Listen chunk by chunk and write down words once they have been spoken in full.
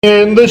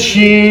In the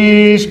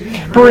sheaves,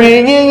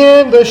 bringing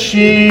in the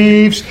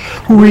sheaves,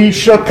 we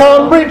shall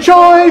come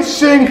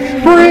rejoicing,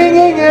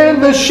 bringing in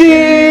the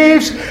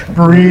sheaves,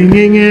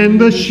 bringing in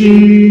the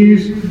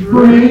sheaves,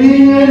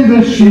 bringing in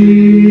the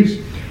sheaves,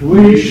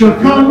 we shall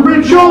come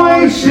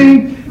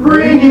rejoicing,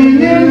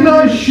 bringing in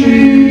the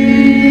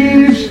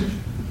sheaves.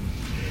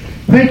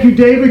 Thank you,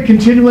 David.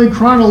 Continuing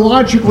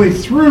chronologically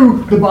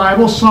through the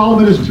Bible,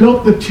 Solomon has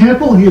built the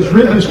temple, he has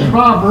written his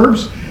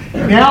Proverbs.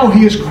 Now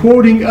he is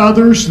quoting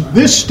others.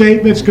 This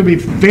statement is going to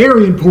be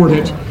very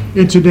important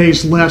in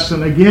today's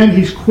lesson. Again,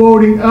 he's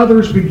quoting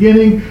others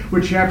beginning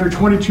with chapter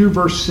 22,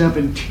 verse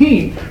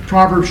 17.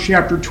 Proverbs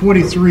chapter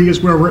 23 is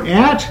where we're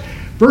at.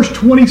 Verse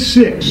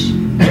 26.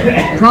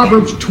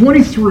 Proverbs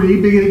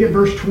 23, beginning at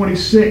verse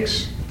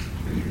 26.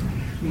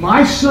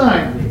 My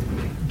son,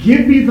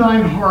 give me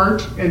thine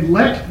heart, and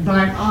let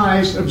thine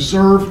eyes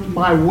observe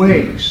my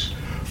ways.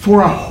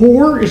 For a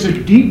whore is a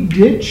deep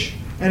ditch,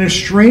 and a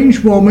strange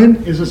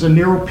woman is as a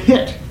narrow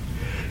pit.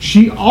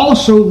 She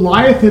also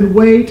lieth in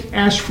wait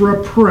as for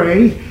a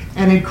prey,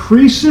 and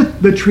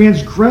increaseth the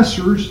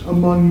transgressors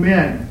among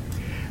men.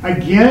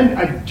 Again,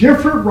 a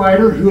different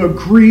writer who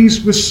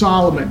agrees with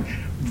Solomon.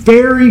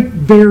 Very,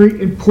 very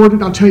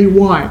important. I'll tell you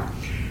why.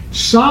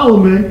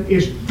 Solomon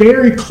is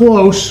very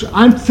close,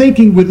 I'm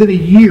thinking within a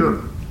year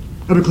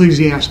of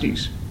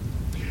Ecclesiastes.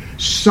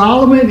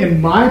 Solomon, in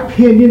my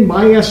opinion,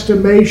 my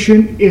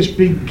estimation, is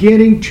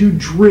beginning to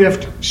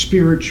drift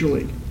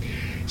spiritually.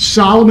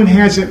 Solomon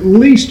has at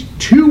least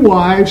 2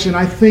 wives, and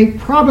I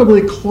think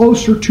probably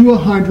closer to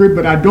 100,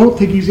 but I don't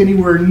think he's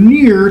anywhere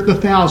near the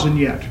 1,000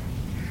 yet.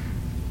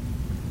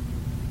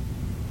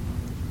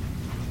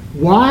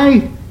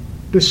 Why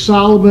does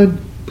Solomon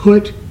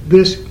put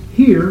this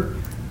here,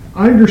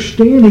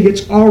 understanding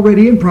it's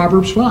already in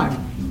Proverbs 5?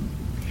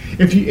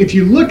 If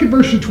you look at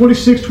verses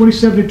 26,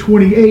 27, and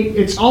 28,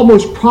 it's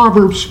almost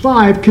Proverbs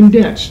 5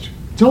 condensed.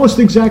 It's almost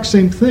the exact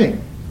same thing.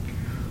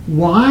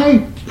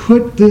 Why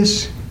put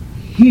this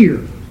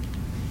here?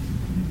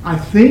 I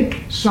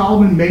think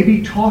Solomon may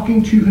be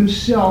talking to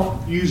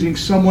himself using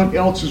someone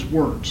else's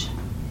words.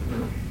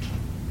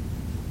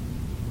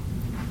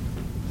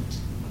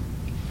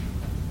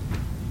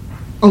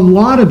 A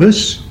lot of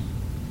us,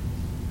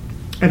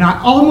 and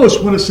I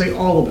almost want to say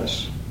all of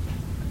us,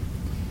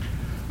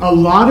 a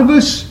lot of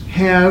us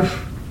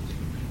have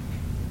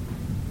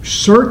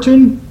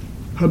certain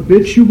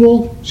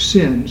habitual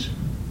sins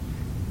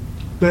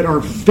that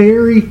are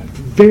very,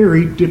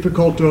 very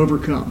difficult to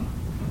overcome.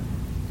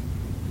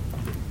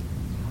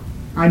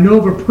 I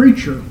know of a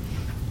preacher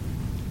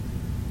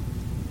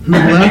who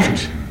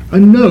left a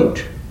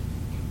note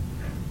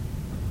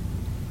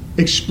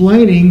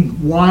explaining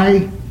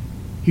why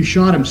he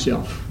shot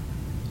himself.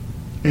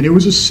 And it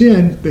was a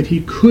sin that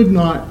he could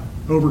not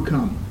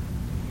overcome.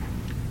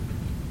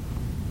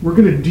 We're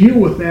going to deal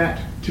with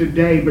that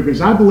today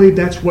because I believe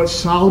that's what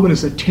Solomon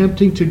is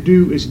attempting to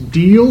do, is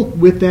deal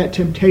with that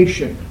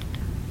temptation.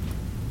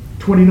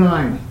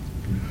 29.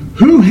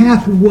 Who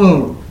hath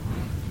woe?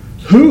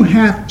 Who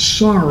hath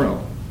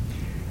sorrow?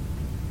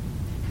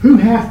 Who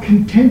hath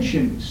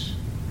contentions?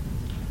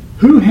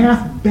 Who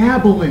hath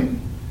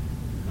babbling?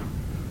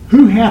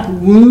 Who hath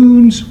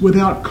wounds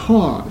without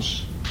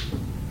cause?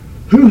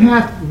 Who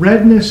hath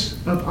redness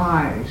of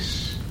eyes?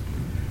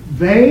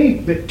 They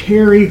that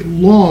tarry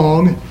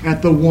long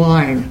at the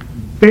wine.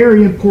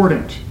 Very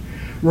important.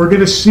 We're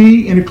going to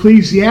see in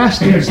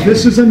Ecclesiastes,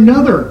 this is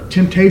another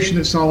temptation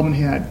that Solomon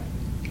had.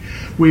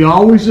 We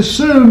always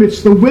assume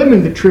it's the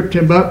women that tripped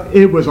him up.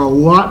 It was a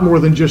lot more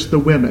than just the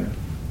women.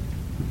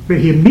 But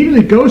he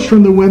immediately goes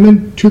from the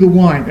women to the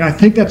wine. And I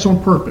think that's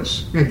on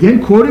purpose.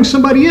 Again, quoting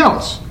somebody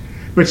else.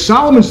 But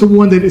Solomon's the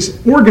one that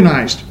has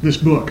organized this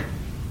book.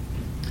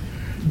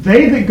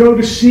 They that go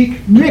to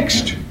seek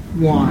mixed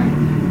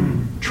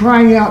wine,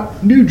 trying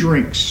out new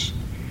drinks.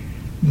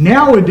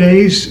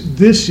 Nowadays,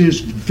 this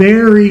is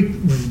very,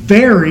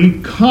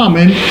 very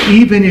common,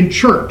 even in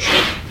church.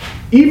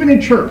 Even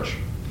in church.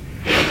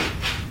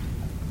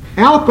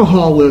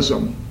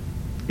 Alcoholism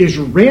is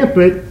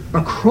rampant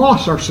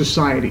across our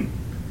society.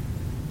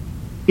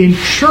 In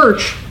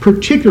church,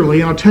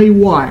 particularly, and I'll tell you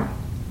why.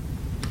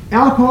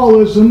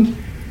 Alcoholism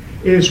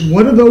is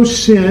one of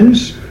those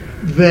sins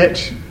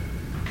that,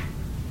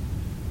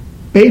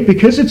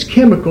 because it's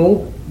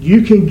chemical,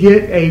 you can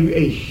get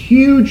a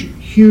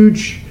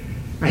huge,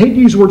 I hate to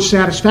use the word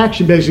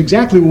satisfaction, but it's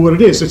exactly what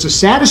it is. It's a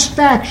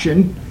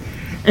satisfaction,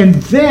 and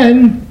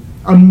then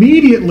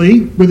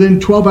immediately, within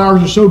 12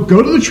 hours or so,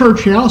 go to the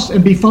church house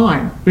and be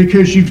fine,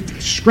 because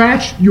you've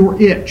scratched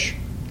your itch.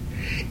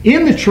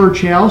 In the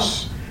church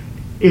house,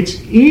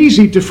 it's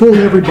easy to fool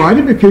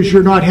everybody because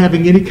you're not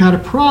having any kind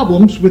of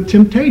problems with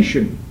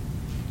temptation.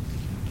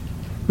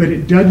 But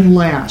it doesn't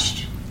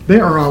last.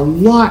 There are a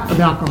lot of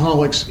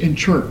alcoholics in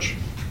church.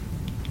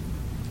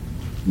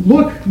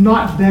 Look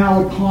not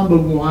thou upon the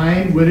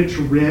wine when it's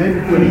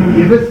red, when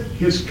he giveth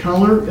his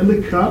color in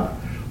the cup,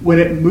 when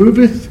it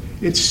moveth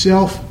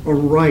itself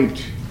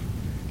aright.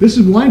 This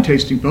is wine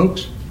tasting,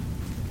 folks.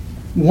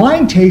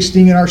 Wine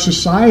tasting in our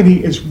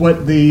society is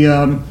what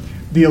the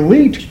The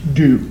elite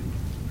do.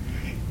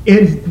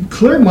 In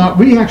Claremont,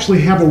 we actually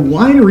have a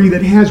winery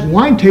that has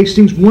wine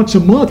tastings once a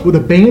month with a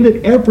band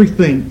and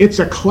everything. It's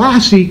a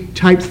classy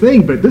type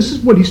thing, but this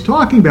is what he's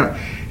talking about.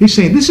 He's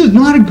saying this is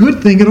not a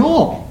good thing at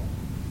all.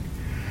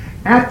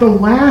 At the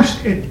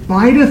last it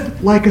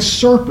biteth like a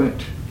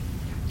serpent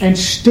and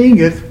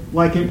stingeth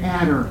like an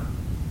adder.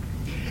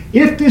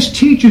 If this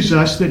teaches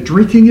us that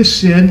drinking is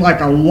sin,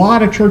 like a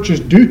lot of churches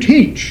do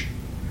teach,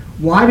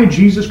 why did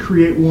Jesus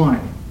create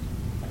wine?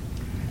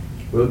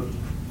 Well,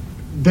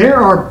 there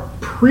are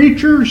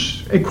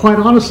preachers, and quite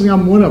honestly,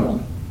 I'm one of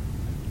them.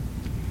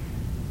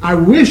 I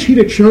wish he'd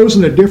have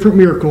chosen a different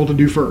miracle to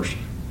do first.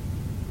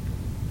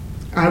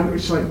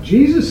 It's like,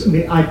 Jesus,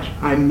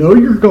 I know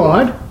you're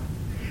God.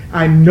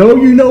 I know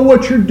you know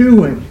what you're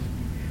doing.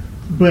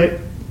 But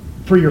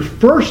for your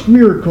first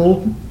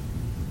miracle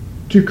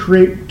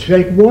to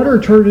take water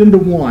and turn it into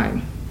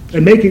wine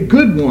and make it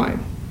good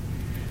wine,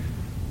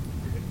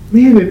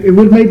 man, it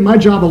would have made my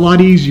job a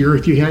lot easier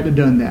if you hadn't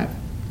done that.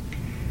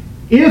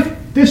 If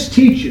this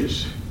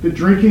teaches that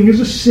drinking is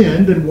a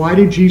sin, then why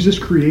did Jesus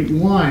create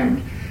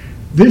wine?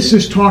 This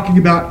is talking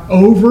about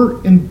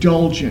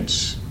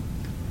overindulgence.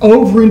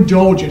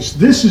 Overindulgence.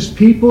 This is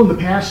people in the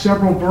past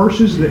several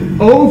verses that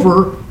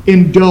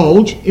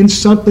overindulge in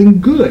something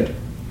good.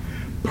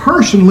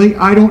 Personally,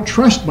 I don't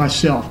trust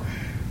myself.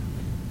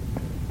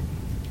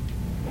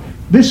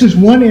 This is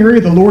one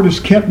area the Lord has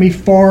kept me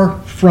far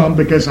from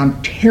because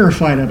I'm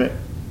terrified of it.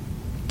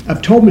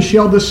 I've told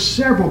Michelle this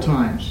several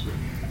times.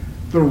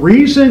 The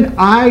reason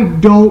I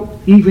don't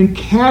even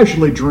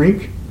casually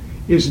drink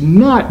is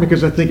not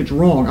because I think it's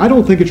wrong. I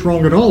don't think it's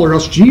wrong at all, or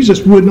else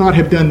Jesus would not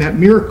have done that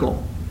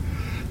miracle.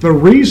 The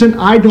reason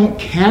I don't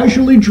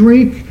casually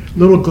drink a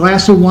little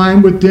glass of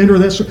wine with dinner,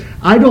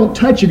 I don't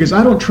touch it because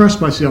I don't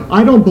trust myself.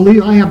 I don't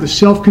believe I have the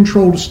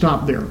self-control to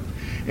stop there.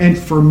 And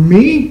for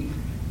me,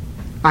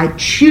 I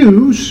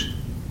choose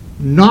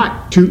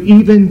not to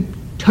even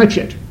touch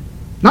it.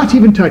 Not to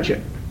even touch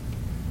it.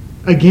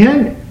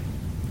 Again,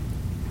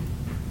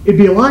 it'd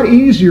be a lot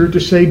easier to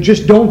say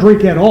just don't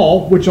drink at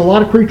all, which a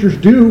lot of preachers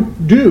do,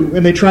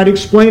 and they try to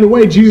explain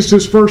away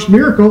Jesus' first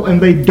miracle,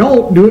 and they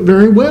don't do it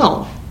very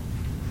well.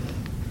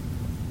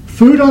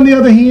 Food, on the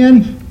other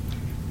hand,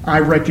 I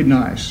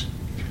recognize.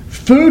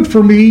 Food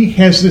for me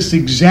has this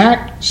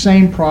exact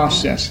same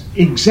process.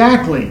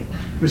 Exactly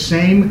the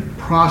same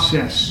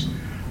process.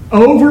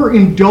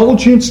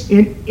 Overindulgence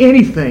in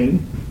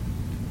anything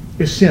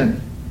is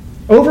sin.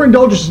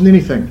 Overindulgence in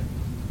anything.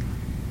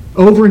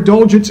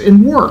 Overindulgence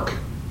in work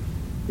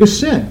is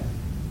sin.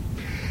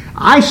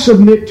 I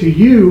submit to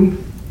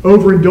you,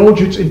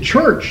 overindulgence in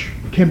church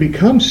can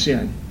become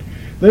sin.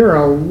 There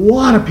are a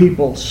lot of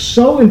people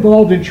so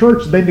involved in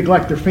church they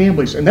neglect their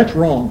families, and that's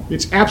wrong.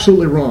 It's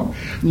absolutely wrong.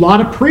 A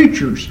lot of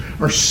preachers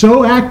are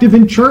so active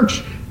in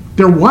church,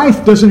 their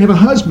wife doesn't have a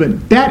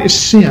husband. That is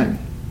sin.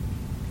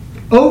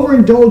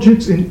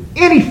 Overindulgence in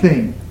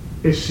anything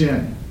is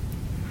sin.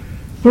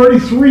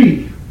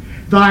 33,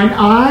 thine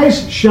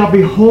eyes shall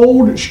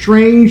behold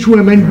strange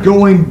women,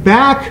 going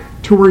back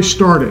to where he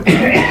started.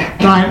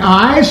 Thine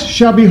eyes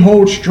shall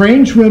behold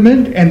strange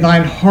women, and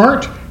thine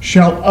heart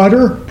shall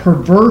utter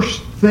perverse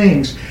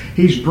things.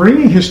 He's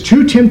bringing his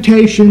two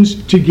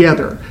temptations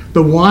together,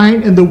 the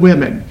wine and the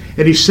women.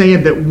 And he's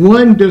saying that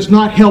one does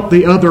not help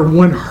the other,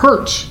 one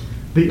hurts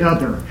the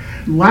other.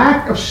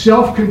 Lack of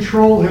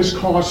self-control has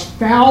caused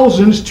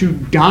thousands to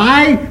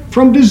die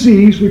from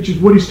disease, which is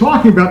what he's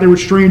talking about there with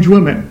strange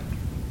women.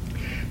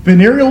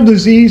 Venereal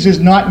disease is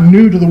not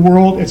new to the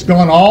world. It's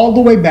gone all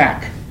the way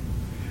back.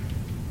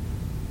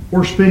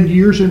 Or spend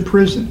years in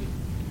prison.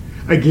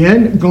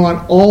 Again,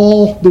 gone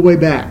all the way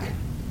back.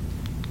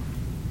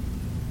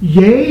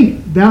 Yea,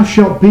 thou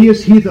shalt be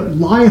as he that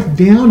lieth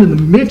down in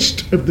the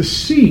midst of the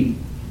sea,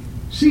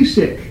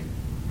 seasick,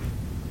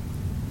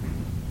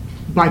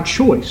 by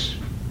choice.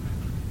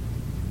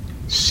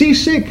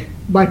 Seasick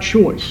by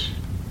choice.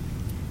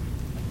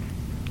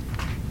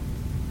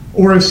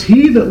 Or as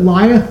he that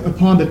lieth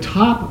upon the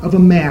top of a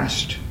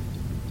mast.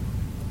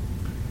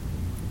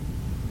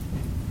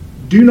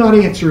 Do not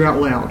answer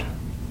out loud.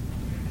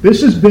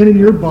 This has been in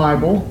your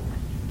Bible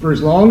for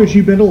as long as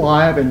you've been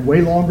alive, and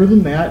way longer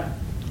than that.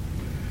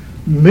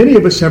 Many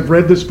of us have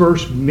read this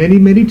verse many,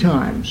 many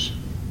times.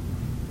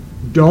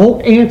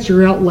 Don't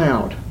answer out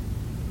loud.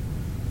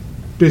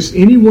 Does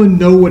anyone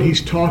know what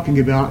he's talking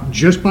about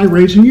just by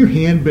raising your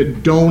hand,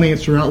 but don't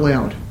answer out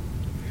loud?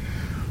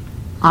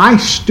 I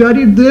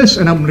studied this,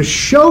 and I'm going to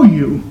show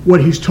you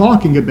what he's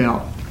talking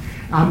about.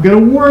 I'm going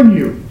to warn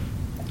you.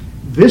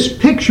 This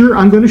picture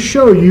I'm going to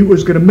show you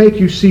is going to make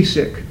you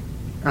seasick.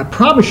 I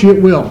promise you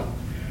it will.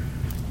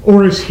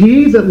 Or as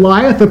he that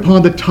lieth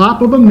upon the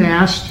top of a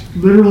mast,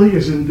 literally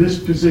is in this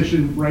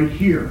position right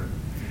here.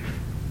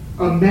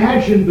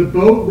 Imagine the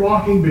boat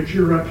rocking, but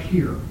you're up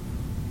here.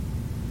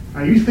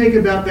 Now you think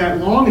about that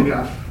long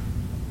enough,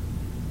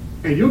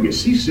 and you'll get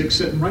seasick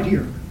sitting right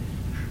here.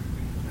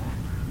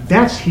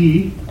 That's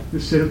he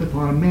that sitteth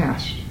upon a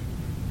mast.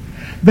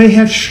 They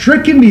have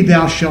stricken me,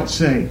 thou shalt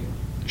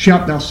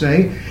thou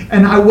say,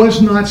 and I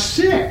was not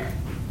sick.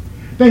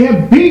 They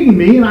have beaten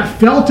me, and I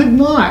felt it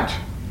not.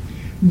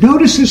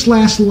 Notice this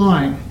last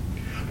line.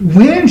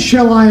 When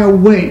shall I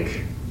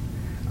awake?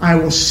 I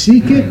will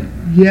seek it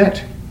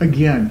yet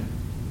again.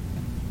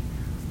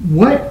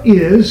 What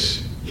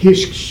is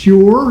his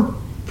cure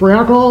for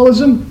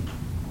alcoholism?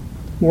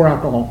 More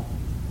alcohol.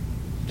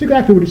 That's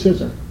exactly what he says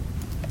there.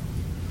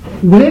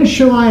 When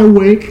shall I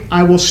awake?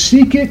 I will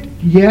seek it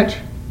yet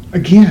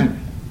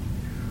again.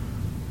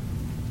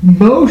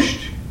 Most,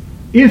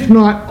 if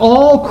not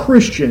all,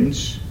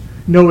 Christians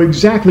know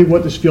exactly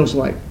what this feels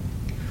like.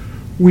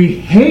 We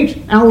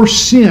hate our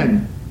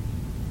sin,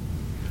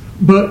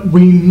 but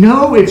we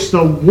know it's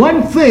the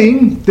one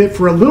thing that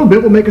for a little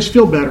bit will make us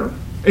feel better.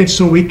 And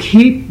so we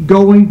keep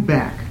going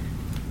back.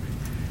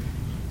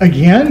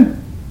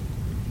 Again,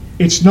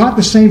 it's not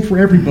the same for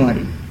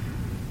everybody.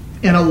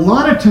 And a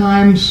lot of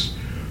times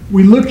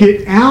we look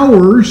at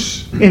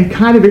ours and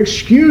kind of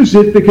excuse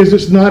it because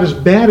it's not as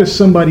bad as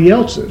somebody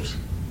else's.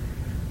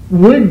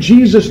 Would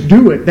Jesus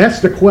do it? That's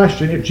the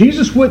question. If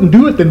Jesus wouldn't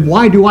do it, then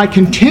why do I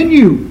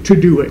continue to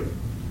do it?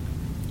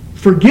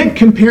 Forget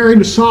comparing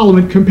to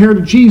Solomon, compare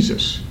to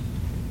Jesus.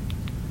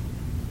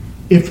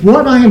 If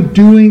what I am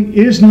doing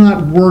is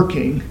not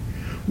working,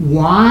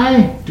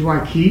 why do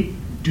I keep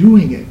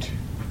doing it?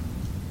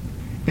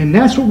 And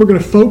that's what we're going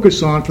to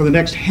focus on for the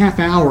next half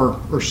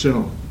hour or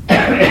so.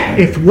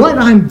 If what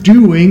I'm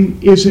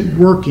doing isn't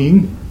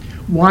working,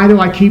 why do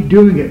I keep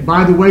doing it?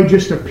 By the way,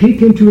 just a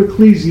peek into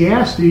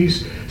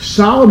Ecclesiastes,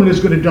 Solomon is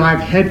going to dive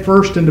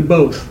headfirst into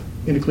both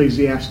in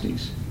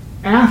Ecclesiastes.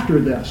 After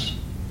this,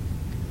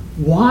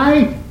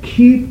 why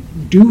keep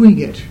doing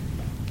it?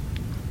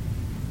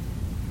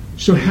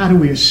 So how do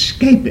we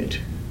escape it?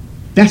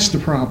 That's the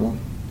problem.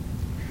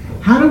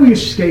 How do we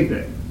escape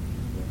it?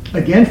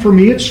 Again, for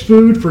me it's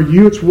food, for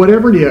you it's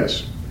whatever it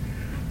is.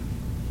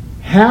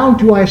 How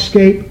do I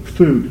escape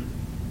food?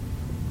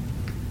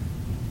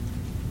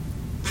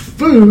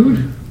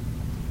 Food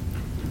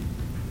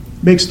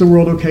makes the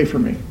world okay for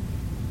me.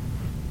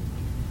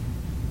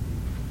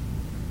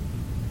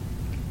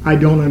 I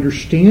don't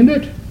understand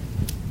it,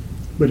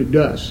 but it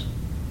does.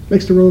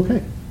 Makes the world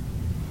okay.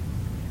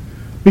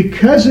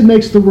 Because it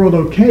makes the world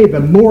okay, the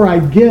more I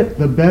get,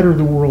 the better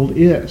the world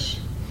is.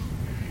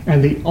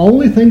 And the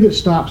only thing that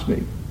stops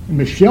me, and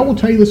Michelle will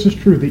tell you this is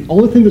true, the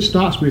only thing that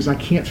stops me is I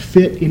can't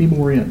fit any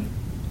more in.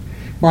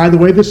 By the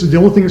way, this is the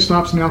only thing that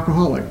stops an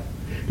alcoholic.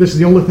 This is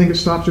the only thing that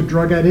stops a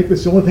drug addict. This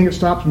is the only thing that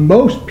stops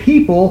most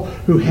people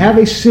who have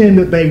a sin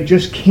that they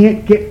just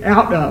can't get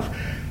out of.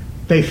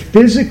 They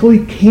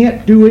physically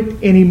can't do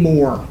it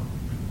anymore.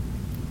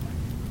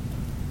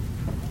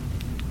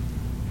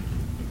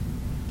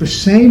 The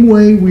same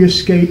way we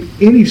escape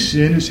any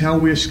sin is how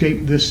we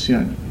escape this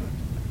sin.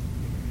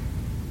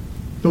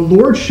 The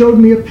Lord showed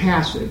me a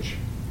passage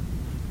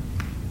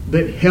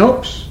that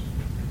helps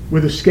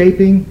with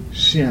escaping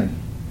sin.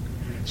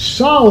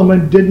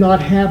 Solomon did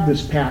not have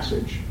this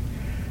passage.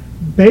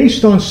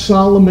 Based on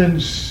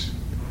Solomon's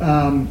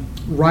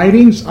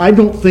writings, I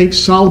don't think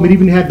Solomon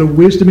even had the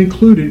wisdom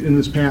included in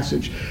this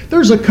passage.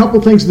 There's a couple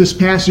things in this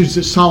passage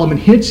that Solomon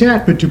hints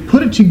at, but to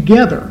put it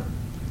together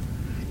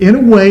in a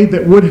way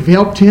that would have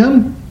helped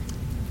him,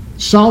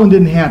 Solomon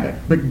didn't have it.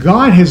 But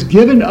God has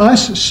given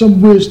us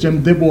some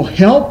wisdom that will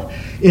help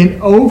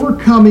in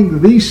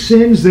overcoming these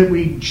sins that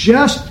we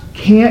just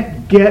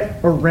can't get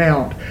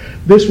around.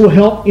 This will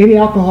help any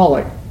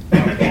alcoholic.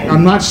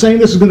 I'm not saying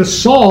this is going to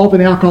solve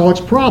an alcoholic's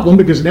problem,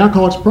 because an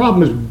alcoholic's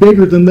problem is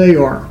bigger than they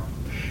are.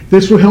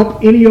 This will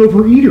help any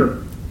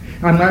overeater.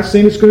 I'm not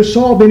saying it's going to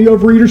solve any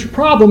overeater's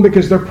problem,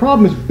 because their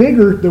problem is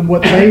bigger than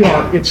what they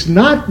are. It's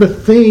not the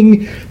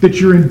thing that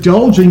you're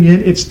indulging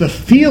in, it's the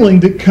feeling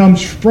that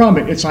comes from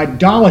it. It's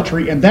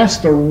idolatry, and that's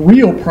the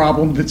real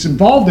problem that's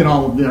involved in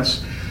all of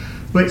this.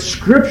 But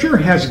Scripture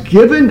has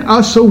given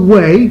us a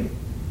way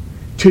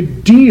to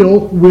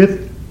deal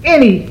with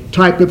any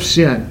type of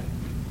sin.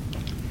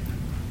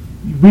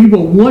 We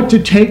will want to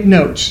take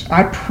notes.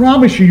 I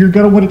promise you, you're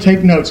going to want to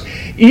take notes.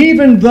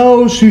 Even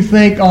those who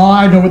think, oh,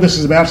 I know what this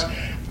is about.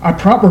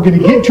 We're going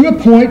to get to a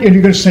point and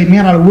you're going to say,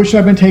 man, I wish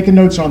I'd been taking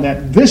notes on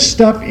that. This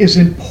stuff is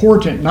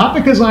important, not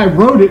because I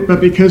wrote it,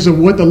 but because of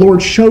what the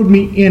Lord showed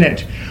me in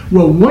it.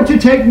 We'll want to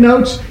take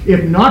notes,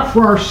 if not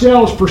for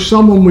ourselves, for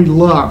someone we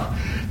love.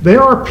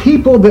 There are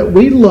people that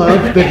we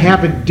love that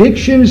have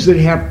addictions, that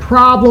have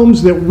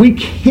problems, that we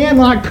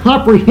cannot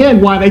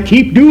comprehend why they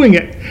keep doing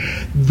it.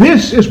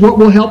 This is what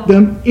will help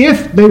them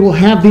if they will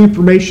have the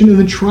information and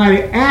then try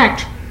to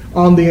act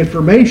on the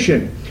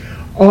information.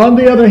 On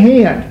the other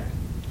hand,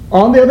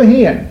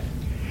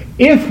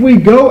 if we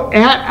go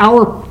at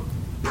our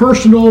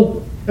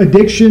personal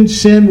addiction,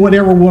 sin,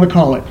 whatever we want to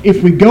call it,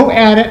 if we go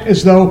at it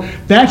as though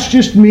that's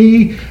just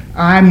me,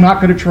 I'm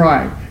not going to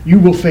try, you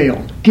will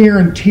fail.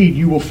 Guaranteed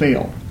you will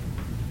fail.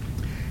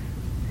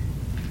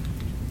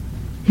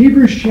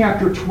 Hebrews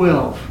chapter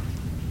 12.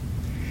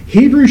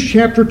 Hebrews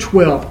chapter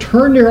 12.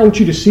 Turn there. I want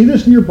you to see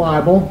this in your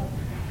Bible.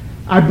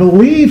 I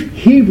believe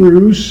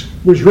Hebrews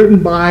was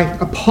written by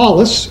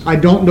Apollos. I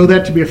don't know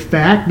that to be a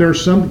fact.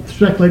 There's some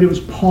speculate it was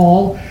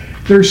Paul.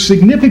 There's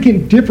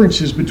significant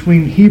differences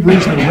between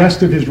Hebrews and the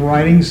rest of his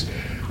writings,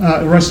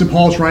 the rest of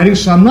Paul's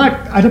writings. So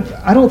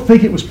I don't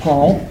think it was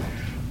Paul,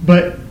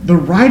 but the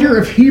writer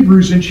of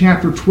Hebrews in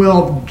chapter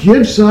 12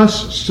 gives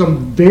us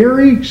some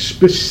very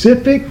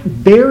specific,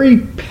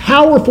 very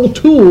powerful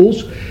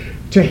tools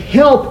to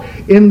help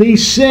in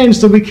these sins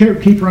that we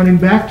can't keep running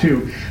back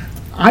to.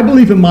 I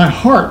believe in my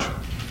heart,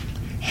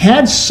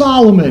 had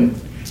Solomon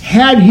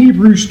had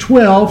Hebrews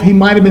 12, he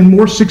might have been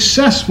more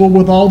successful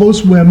with all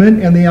those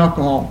women and the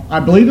alcohol. I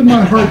believe in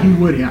my heart he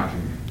would have.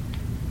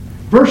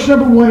 Verse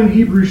number 1 in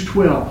Hebrews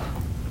 12.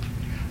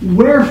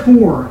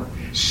 Wherefore,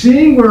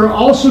 seeing we are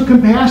also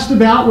compassed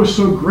about with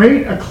so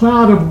great a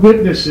cloud of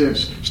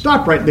witnesses.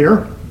 Stop right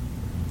there.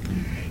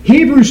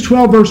 Hebrews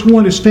 12 verse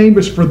 1 is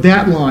famous for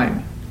that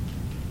line.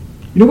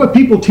 You know what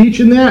people teach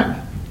in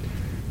that?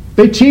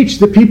 They teach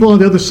that people on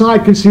the other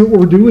side can see what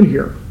we're doing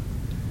here.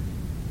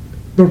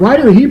 The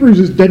writer of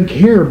Hebrews doesn't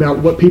care about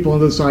what people on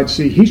the other side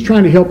see. He's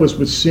trying to help us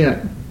with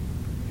sin.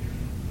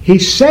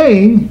 He's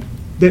saying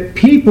that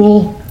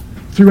people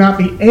throughout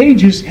the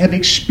ages have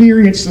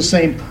experienced the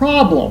same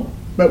problem.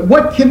 But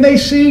what can they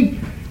see?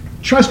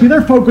 Trust me,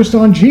 they're focused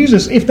on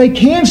Jesus. If they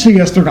can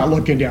see us, they're not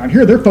looking down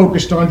here. They're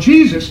focused on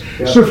Jesus.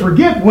 Yeah. So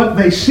forget what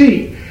they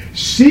see.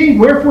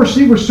 Wherefore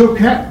see we're so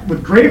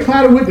with great a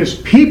cloud of witness,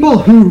 people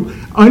who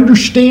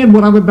understand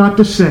what I'm about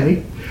to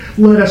say.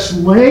 Let us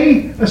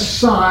lay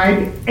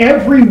aside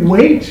every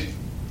weight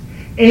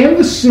and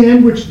the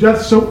sin which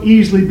doth so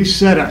easily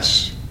beset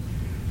us.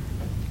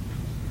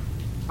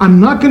 I'm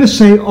not going to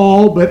say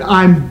all, but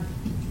I'm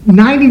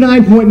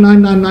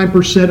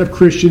 99.999% of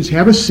Christians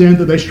have a sin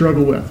that they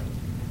struggle with.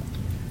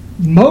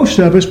 Most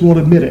of us won't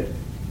admit it.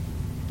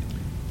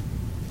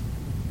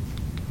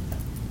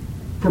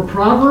 For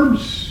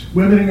Proverbs,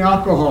 women and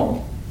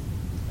alcohol,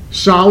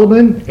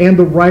 Solomon and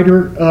the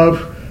writer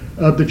of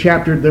the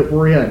chapter that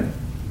we're in,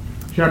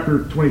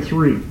 chapter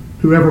 23,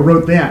 whoever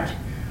wrote that,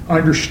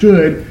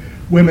 understood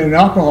women and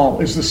alcohol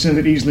is the sin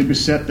that easily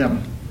beset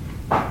them.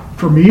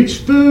 For me, it's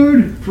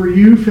food. For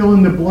you, fill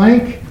in the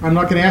blank. I'm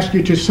not going to ask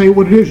you to say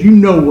what it is. You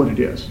know what it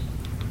is.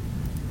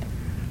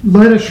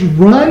 Let us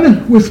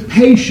run with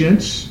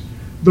patience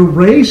the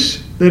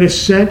race that is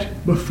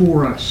set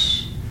before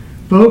us.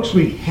 Folks,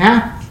 we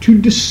have to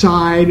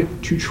decide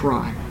to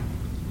try.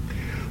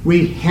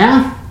 We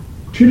have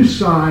to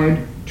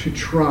decide to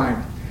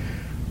try.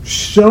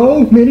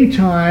 So many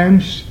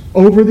times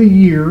over the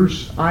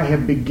years, I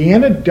have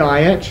began a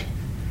diet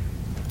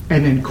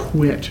and then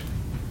quit.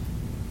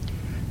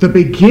 The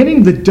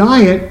beginning, the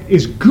diet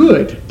is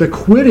good. The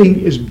quitting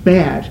is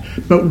bad.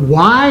 But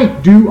why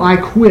do I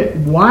quit?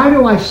 Why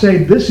do I say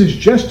this is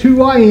just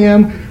who I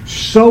am?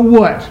 So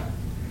what?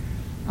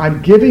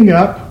 I'm giving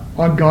up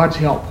on God's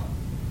help.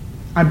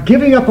 I'm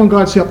giving up on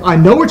God's help. I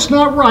know it's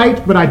not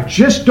right, but I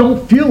just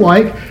don't feel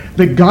like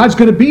that God's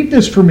going to beat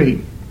this for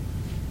me.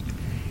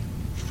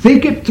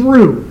 Think it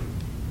through.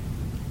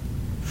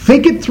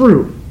 Think it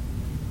through.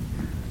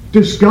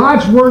 Does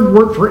God's word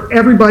work for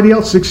everybody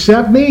else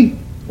except me?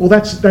 Well,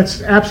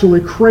 that's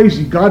absolutely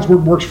crazy. God's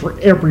word works for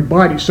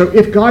everybody. So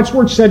if God's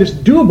word said it's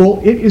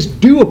doable, it is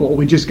doable.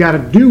 We just got to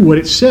do what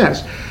it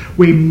says.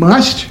 We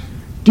must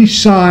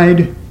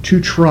decide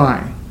to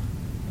try.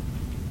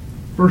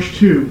 Verse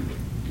 2.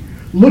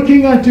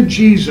 Looking unto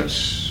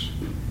Jesus.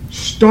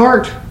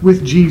 Start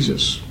with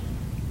Jesus.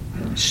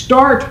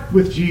 Start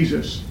with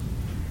Jesus.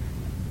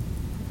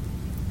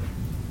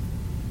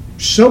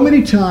 So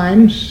many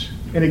times,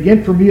 and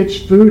again, for me,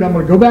 it's food. I'm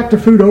going to go back to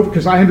food over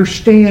because I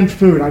understand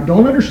food. I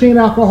don't understand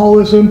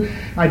alcoholism.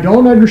 I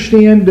don't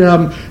understand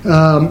a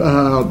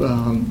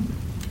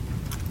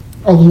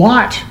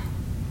lot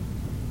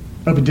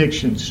of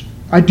addictions.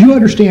 I do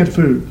understand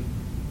food.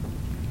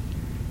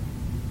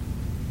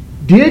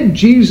 Did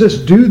Jesus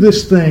do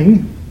this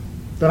thing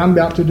that I'm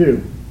about to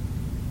do?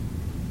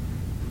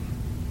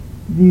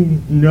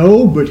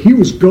 No, but he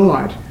was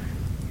God.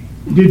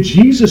 Did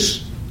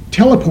Jesus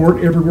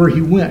teleport everywhere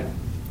he went?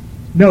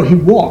 No, he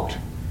walked.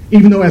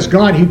 Even though as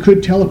God he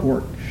could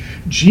teleport.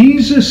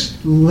 Jesus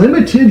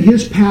limited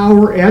his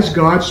power as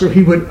God so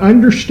he would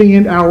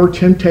understand our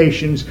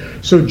temptations.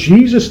 So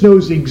Jesus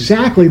knows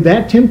exactly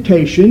that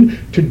temptation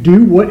to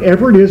do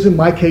whatever it is, in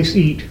my case,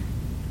 eat.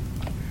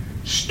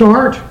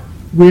 Start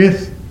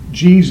with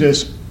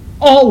Jesus.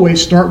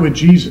 Always start with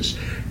Jesus.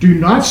 Do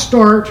not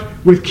start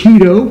with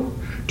keto.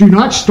 Do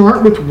not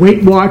start with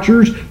Weight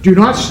Watchers. Do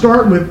not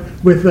start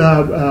with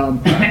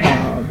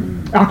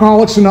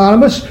Alcoholics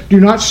Anonymous. Do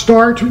not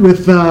start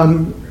with,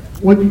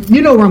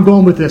 you know where I'm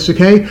going with this,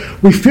 okay?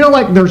 We feel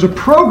like there's a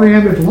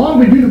program. As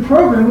long as we do the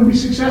program, we'll be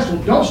successful.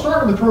 Don't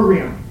start with the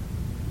program.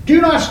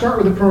 Do not start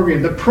with the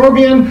program. The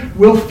program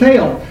will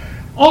fail.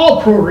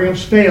 All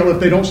programs fail if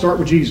they don't start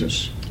with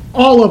Jesus.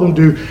 All of them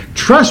do.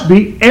 Trust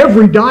me,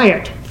 every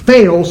diet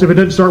fails if it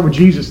doesn't start with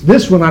Jesus.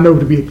 This one I know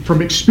to be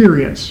from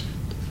experience.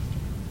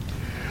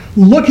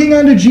 Looking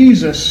unto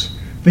Jesus,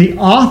 the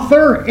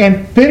author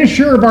and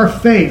finisher of our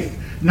faith.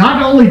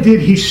 Not only did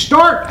he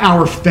start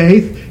our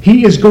faith,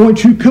 he is going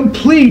to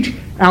complete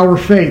our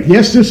faith.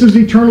 Yes, this is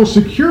eternal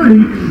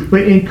security,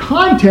 but in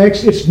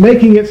context, it's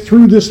making it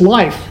through this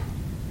life.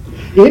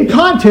 In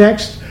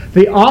context,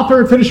 the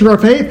author and finisher of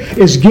our faith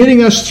is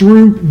getting us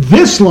through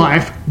this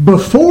life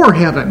before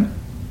heaven.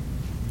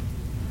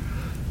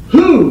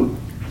 Who,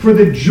 for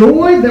the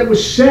joy that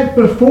was set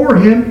before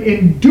him,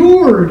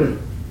 endured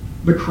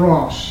the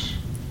cross,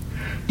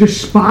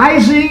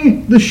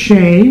 despising the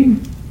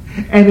shame,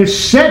 and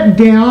is set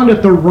down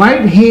at the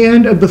right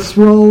hand of the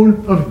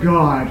throne of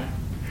God.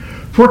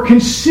 For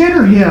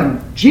consider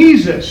him,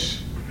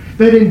 Jesus,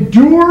 that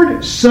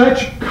endured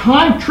such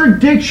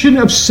contradiction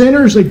of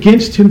sinners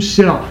against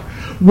himself.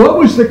 What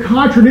was the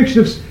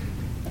contradiction of...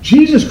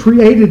 Jesus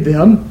created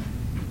them,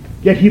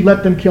 yet he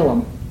let them kill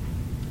them.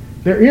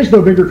 There is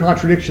no bigger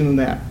contradiction than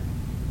that.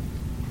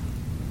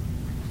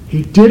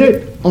 He did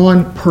it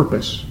on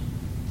purpose.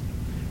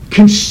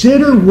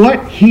 Consider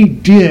what he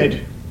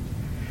did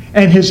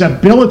and his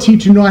ability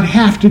to not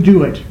have to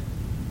do it.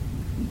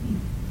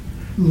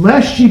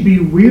 Lest ye be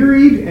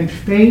wearied and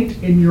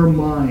faint in your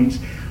minds.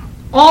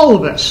 All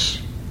of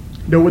us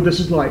know what this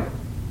is like.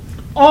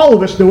 All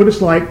of us know what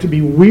it's like to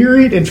be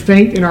wearied and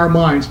faint in our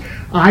minds.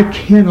 I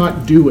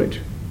cannot do it.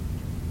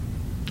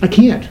 I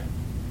can't.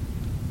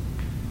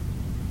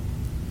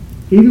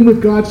 Even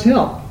with God's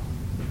help.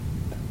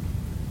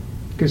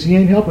 Because he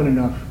ain't helping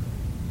enough.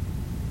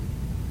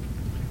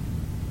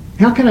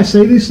 How can I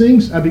say these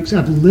things? I've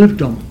lived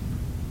them.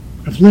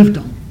 I've lived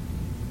them.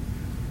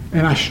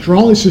 And I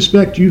strongly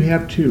suspect you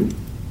have too.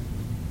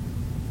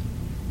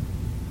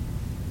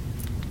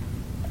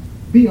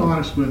 Be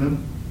honest with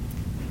him.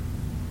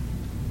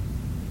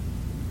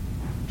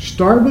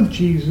 Start with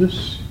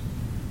Jesus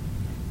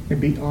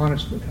and be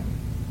honest with him.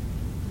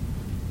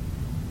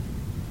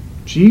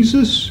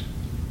 Jesus,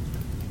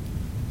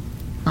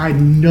 I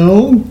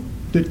know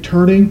that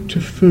turning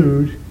to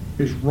food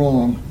is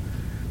wrong,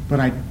 but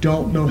I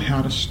don't know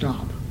how to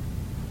stop.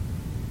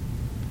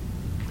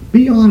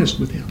 Be honest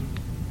with him.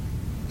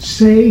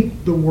 Say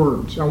the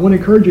words. I want to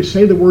encourage you to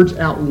say the words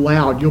out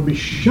loud. You'll be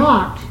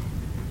shocked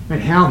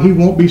at how he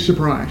won't be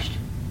surprised.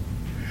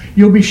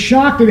 You'll be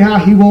shocked at how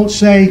he won't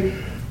say,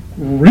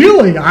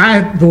 really?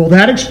 Well,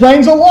 that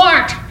explains a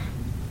lot.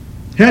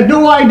 Had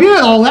no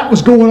idea all that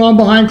was going on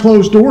behind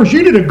closed doors.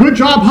 You did a good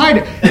job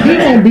hiding. He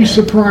won't be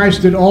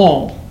surprised at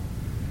all.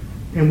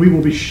 And we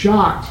will be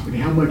shocked at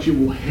how much it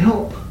will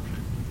help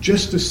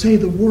just to say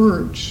the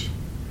words.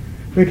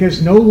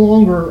 Because no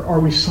longer are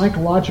we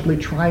psychologically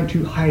trying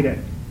to hide it.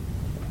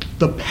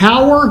 The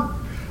power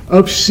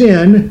of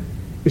sin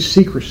is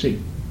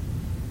secrecy.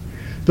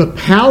 The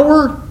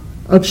power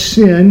of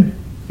sin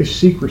is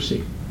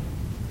secrecy.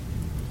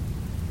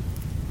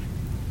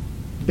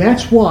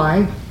 That's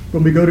why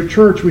when we go to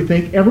church we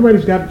think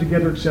everybody's got it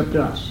together except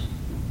us.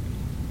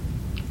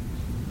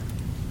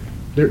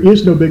 There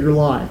is no bigger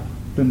lie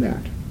than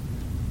that.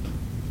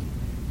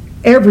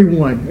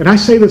 Everyone, and I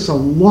say this a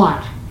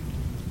lot,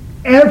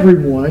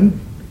 everyone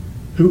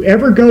who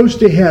ever goes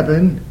to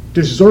heaven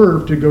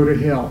deserves to go to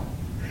hell.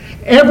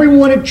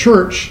 Everyone at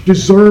church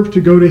deserves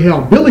to go to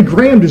hell. Billy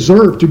Graham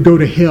deserved to go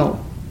to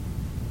hell.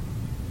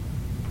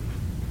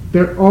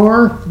 There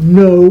are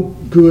no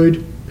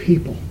good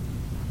people.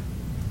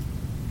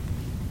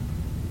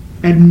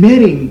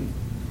 Admitting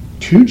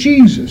to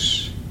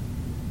Jesus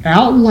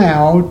out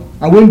loud,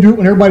 I wouldn't do it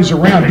when everybody's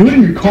around. Do it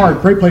in your car,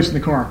 great place in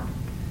the car.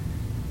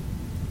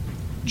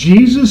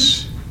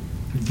 Jesus,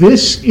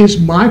 this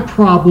is my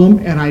problem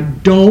and I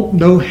don't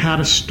know how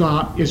to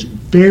stop, is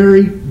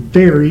very,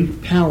 very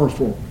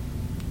powerful.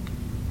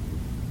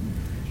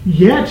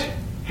 Ye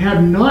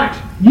have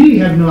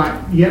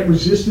not yet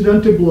resisted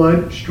unto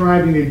blood,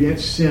 striving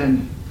against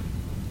sin.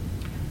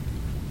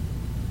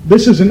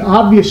 This is an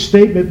obvious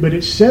statement, but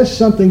it says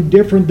something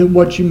different than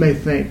what you may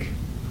think.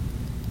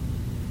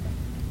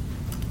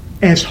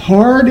 As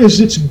hard as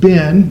it's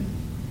been,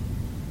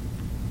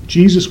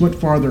 Jesus went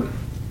farther.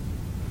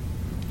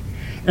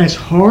 As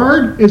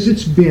hard as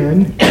it's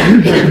been,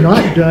 you have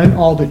not done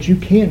all that you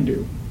can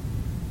do.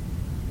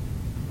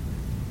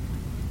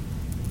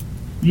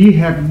 Ye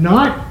have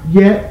not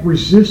yet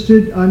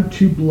resisted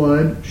unto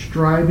blood,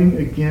 striving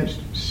against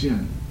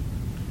sin.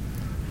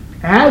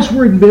 As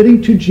we're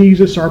admitting to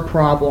Jesus our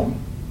problem,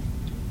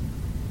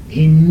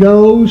 he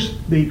knows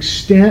the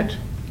extent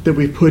that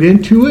we put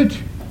into it,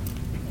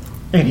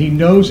 and he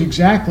knows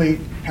exactly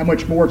how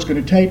much more it's going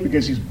to take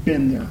because he's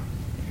been there.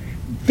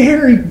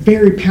 Very,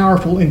 very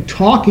powerful in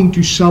talking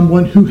to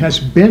someone who has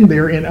been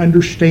there and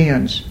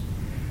understands.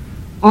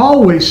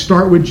 Always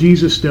start with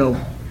Jesus, though.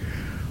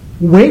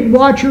 Weight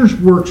Watchers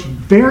works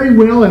very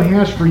well and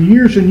has for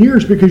years and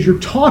years because you're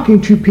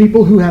talking to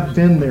people who have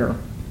been there.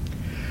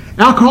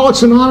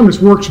 Alcoholics Anonymous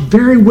works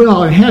very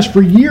well and has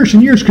for years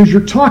and years because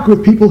you're talking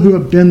with people who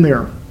have been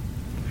there.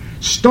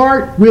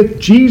 Start with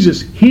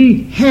Jesus.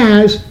 He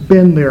has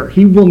been there.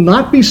 He will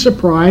not be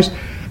surprised.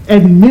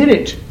 Admit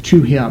it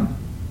to him.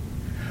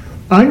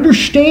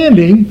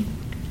 Understanding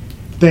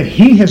that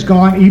he has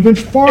gone even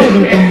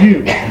farther than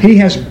you. He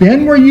has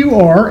been where you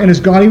are and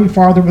has gone even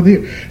farther with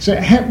you. So,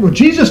 well,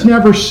 Jesus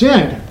never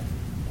sinned.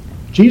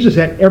 Jesus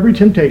had every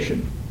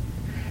temptation.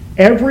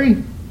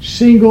 every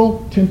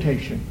single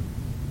temptation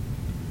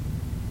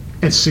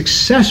and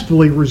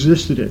successfully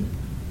resisted it,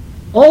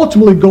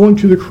 ultimately going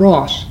to the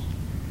cross.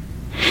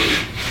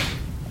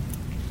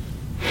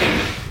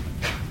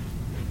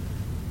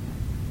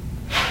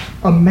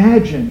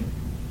 Imagine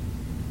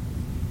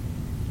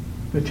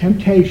the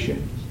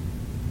temptation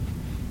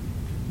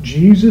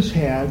Jesus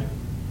had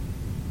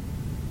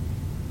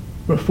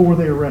before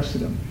they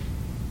arrested him.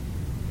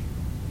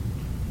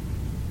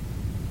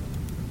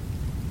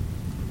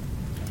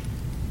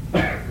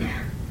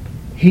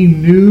 He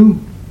knew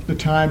the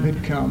time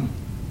had come.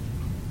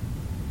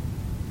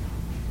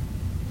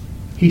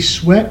 He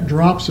sweat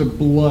drops of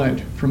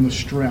blood from the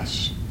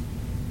stress.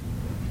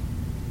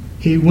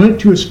 He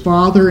went to his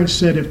Father and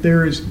said, if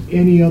there is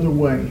any other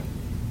way,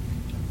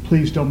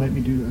 please don't make me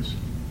do this.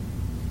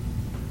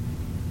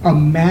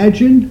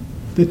 Imagine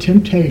the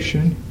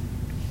temptation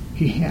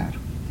he had.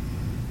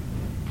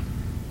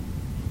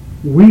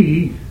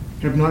 We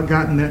have not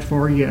gotten that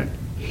far yet.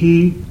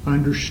 He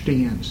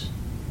understands.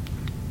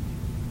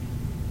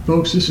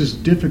 Folks, this is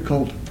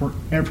difficult for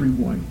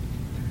everyone.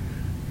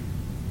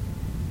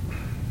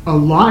 A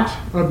lot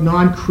of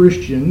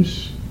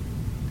non-Christians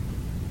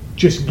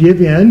just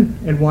give in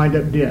and wind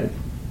up dead.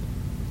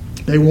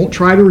 They won't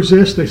try to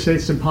resist. They say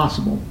it's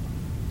impossible.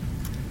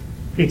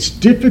 It's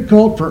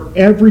difficult for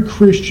every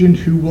Christian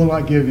who will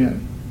not give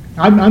in.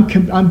 I'm not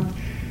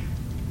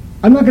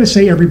going to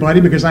say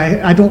everybody because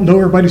I don't know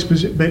everybody's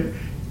position, but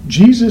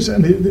Jesus,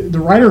 and the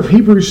writer of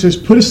Hebrews says,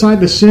 put aside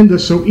the sin that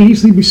so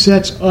easily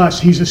besets us.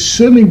 He's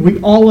assuming we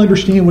all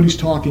understand what he's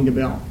talking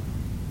about.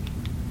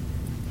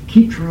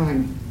 Keep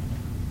trying.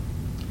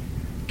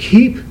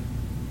 Keep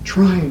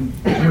trying,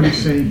 is what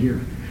he's saying here.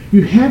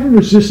 You haven't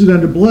resisted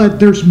unto blood.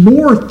 There's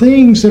more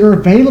things that are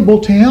available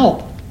to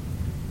help.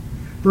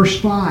 Verse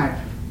 5.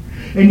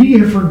 And ye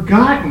have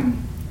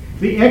forgotten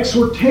the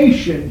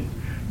exhortation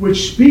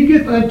which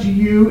speaketh unto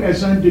you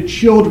as unto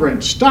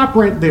children. Stop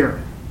right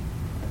there.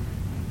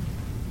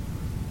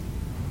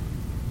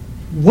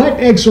 What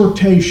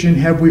exhortation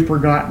have we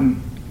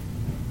forgotten?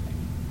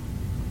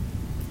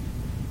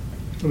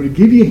 I'm going to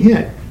give you a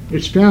hint.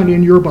 It's found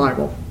in your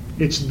Bible.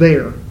 It's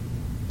there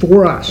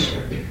for us.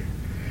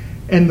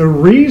 And the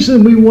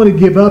reason we want to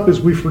give up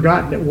is we've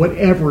forgotten it,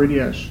 whatever it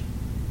is.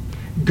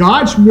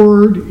 God's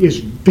Word is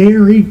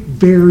very,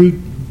 very,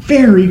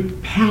 very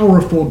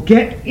powerful.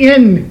 Get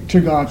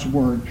into God's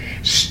Word.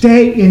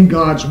 Stay in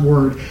God's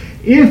Word.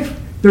 If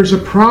there's a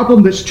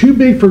problem that's too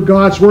big for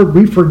God's Word,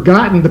 we've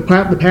forgotten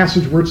the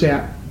passage where it's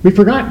at. We've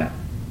forgotten it.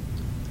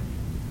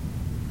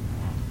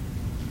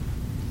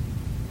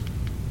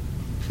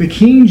 The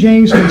King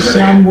James may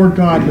sound more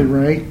godly,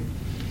 Ray.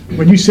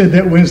 When you said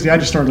that Wednesday, I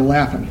just started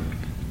laughing.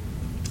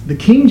 The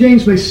King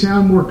James may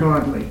sound more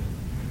godly,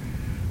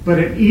 but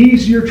an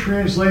easier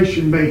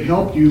translation may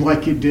help you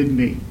like it did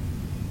me.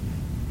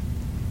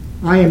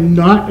 I am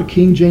not a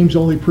King James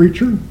only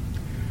preacher.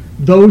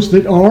 Those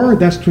that are,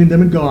 that's between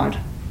them and God.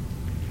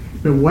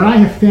 But what I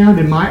have found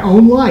in my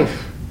own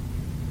life,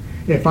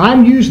 if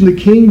I'm using the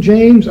King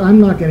James, I'm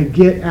not going to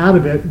get out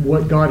of it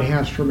what God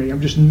has for me.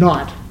 I'm just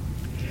not.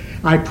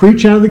 I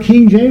preach out of the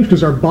King James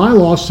because our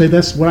bylaws say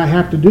that's what I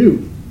have to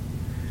do.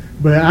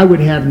 But I would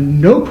have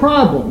no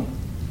problem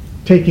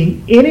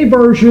taking any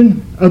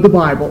version of the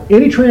Bible,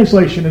 any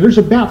translation, and there's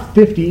about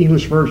 50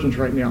 English versions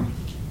right now.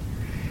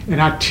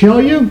 And I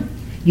tell you,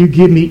 you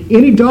give me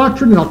any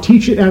doctrine and I'll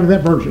teach it out of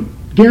that version.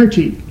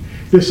 Guaranteed.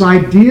 This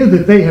idea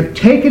that they have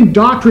taken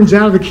doctrines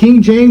out of the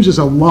King James is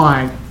a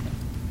lie.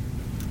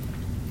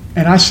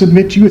 And I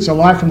submit to you it's a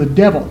lie from the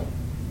devil.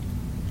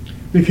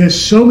 Because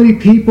so many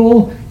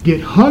people get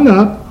hung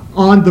up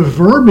on the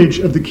verbiage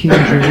of the King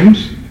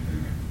James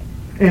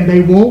and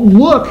they won't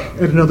look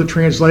at another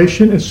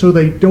translation, and so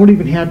they don't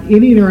even have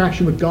any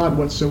interaction with God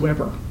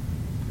whatsoever.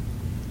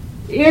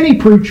 Any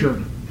preacher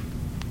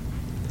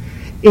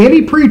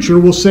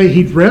will say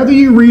he'd rather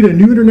you read a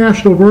New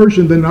International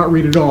Version than not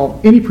read at all.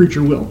 Any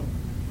preacher will.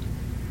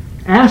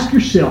 Ask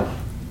yourself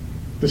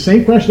the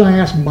same question I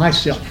ask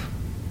myself.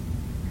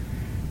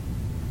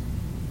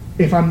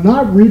 If I'm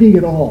not reading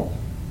at all,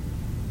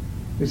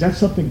 is that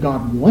something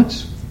God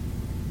wants?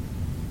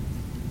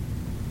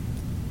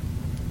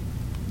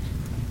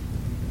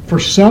 For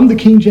some, the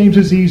King James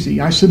is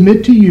easy. I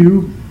submit to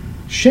you,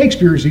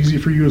 Shakespeare is easy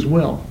for you as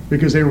well,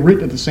 because they were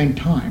written at the same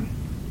time.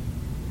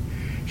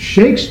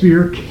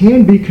 Shakespeare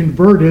can be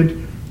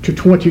converted to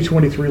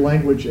 2023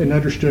 language and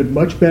understood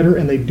much better,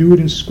 and they do it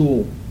in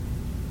school.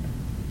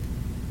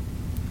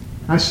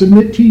 I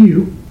submit to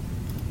you,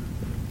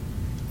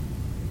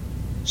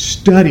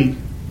 study,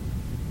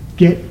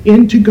 get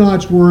into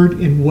God's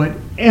Word in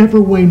whatever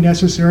way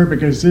necessary,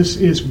 because this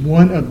is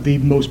one of the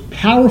most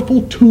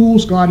powerful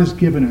tools God has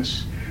given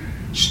us.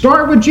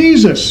 Start with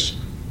Jesus,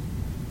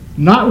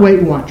 not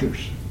Weight Watchers.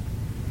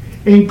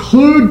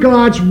 Include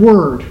God's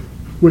Word,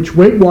 which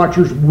Weight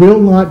Watchers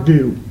will not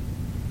do.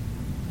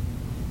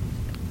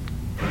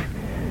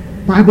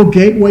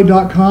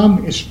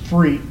 BibleGateway.com is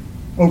free.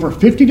 Over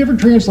 50 different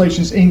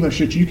translations, English,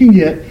 that you can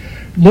get.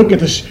 Look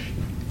at this.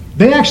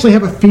 They actually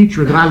have a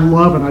feature that I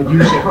love and I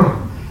use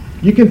it.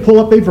 You can pull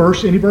up a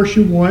verse, any verse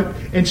you want,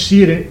 and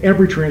see it in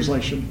every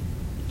translation.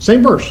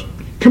 Same verse.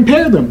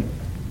 Compare them.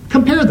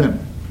 Compare them.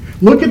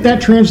 Look at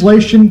that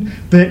translation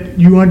that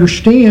you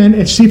understand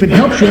and see if it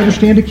helps you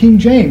understand the King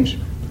James.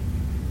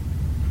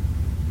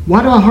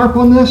 Why do I harp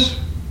on this?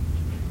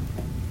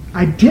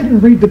 I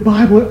didn't read the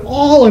Bible at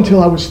all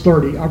until I was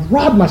 30. I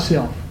robbed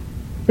myself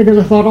because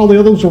I thought all the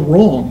others were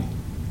wrong.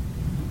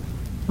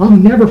 I'll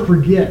never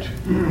forget.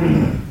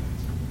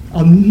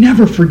 I'll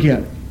never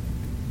forget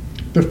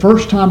the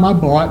first time I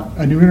bought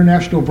a New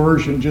International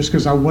Version just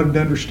because I wanted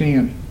to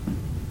understand.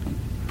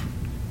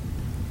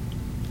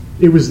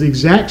 It was the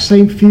exact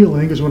same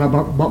feeling as when I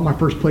bought my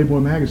first Playboy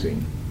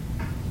magazine.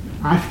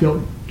 I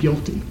felt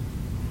guilty.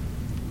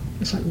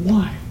 It's like,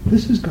 why?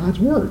 This is God's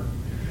Word.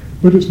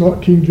 But it's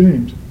not King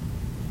James.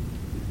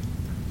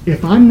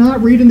 If I'm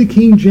not reading the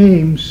King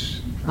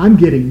James, I'm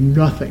getting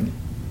nothing.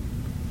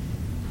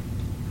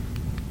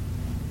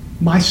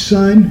 My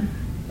son,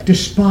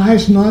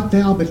 despise not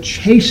thou the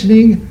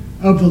chastening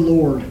of the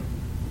Lord,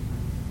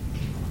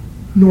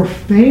 nor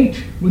faint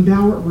when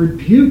thou art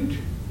rebuked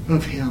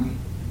of him.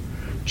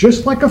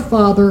 Just like a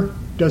father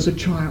does a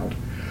child.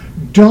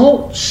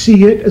 Don't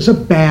see it as a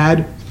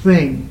bad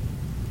thing.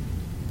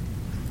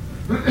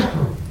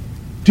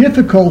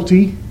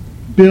 Difficulty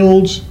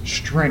builds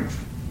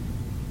strength.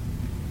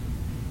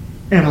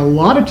 And a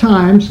lot of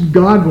times,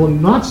 God will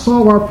not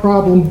solve our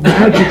problem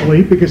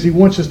magically because He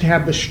wants us to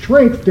have the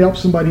strength to help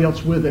somebody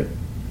else with it.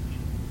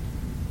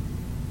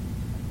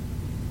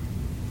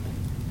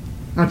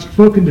 I've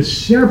spoken to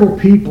several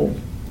people.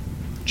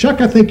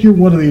 Chuck, I think you're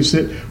one of these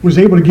that was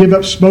able to give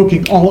up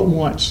smoking all at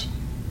once.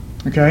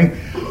 Okay?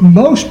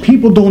 Most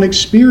people don't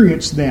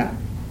experience that.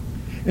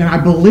 And I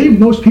believe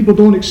most people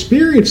don't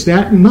experience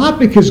that not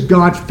because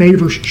God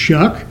favors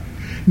Chuck,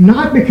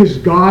 not because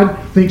God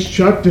thinks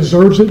Chuck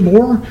deserves it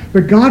more,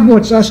 but God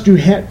wants us to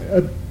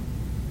have,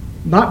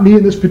 not me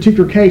in this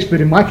particular case,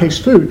 but in my case,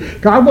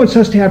 food. God wants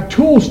us to have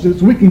tools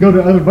so we can go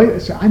to other ways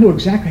and say, I know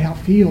exactly how it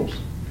feels.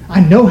 I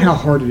know how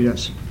hard it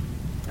is.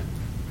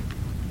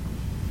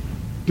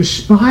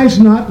 Despise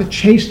not the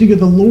chastening of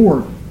the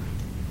Lord.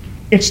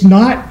 It's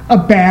not a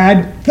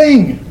bad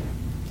thing.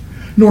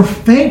 Nor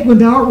faint when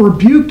thou art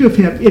rebuked of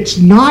him. It's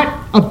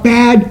not a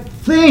bad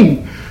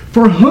thing.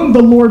 For whom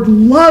the Lord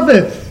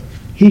loveth,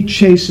 He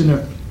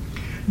chasteneth.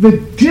 The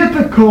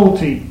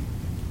difficulty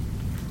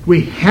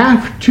we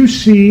have to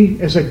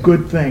see as a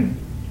good thing.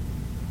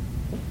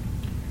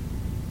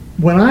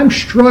 When I'm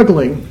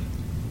struggling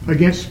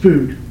against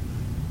food,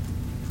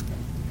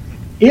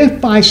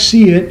 if I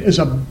see it as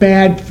a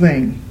bad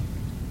thing,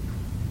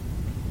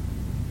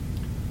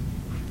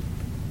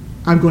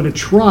 I'm going to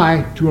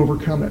try to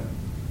overcome it.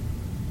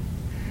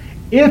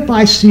 If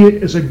I see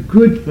it as a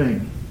good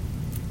thing,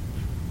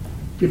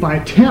 if I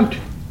attempt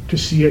to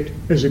see it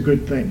as a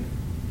good thing,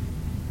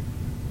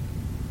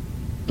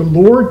 the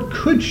Lord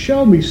could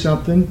show me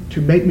something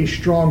to make me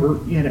stronger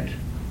in it.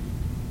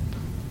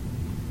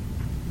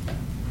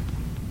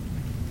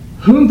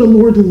 Whom the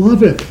Lord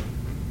loveth,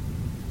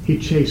 He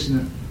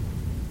chasteneth,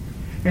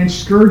 and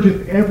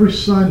scourgeth every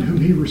son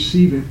whom He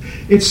receiveth.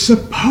 It's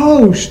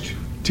supposed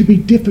to be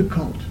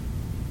difficult.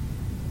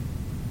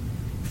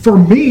 For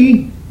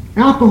me,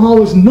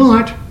 alcohol is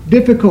not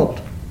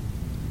difficult.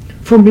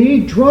 For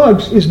me,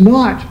 drugs is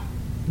not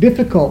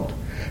difficult.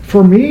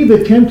 For me,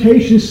 the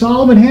temptations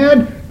Solomon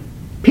had,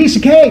 piece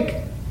of cake.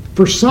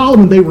 For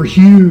Solomon, they were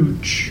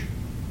huge.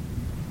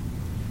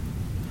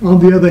 On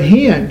the other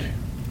hand,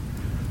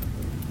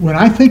 when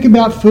I think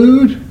about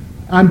food,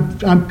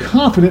 I'm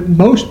confident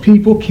most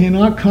people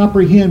cannot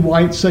comprehend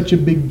why it's such a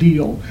big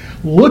deal.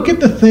 Look at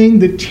the thing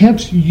that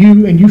tempts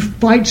you and you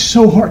fight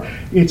so hard.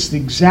 It's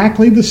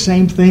exactly the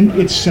same thing.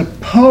 It's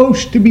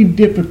supposed to be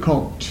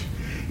difficult.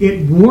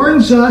 It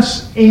warns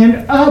us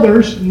and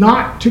others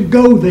not to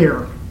go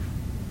there.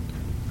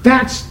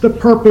 That's the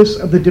purpose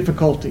of the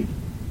difficulty.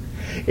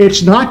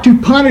 It's not to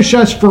punish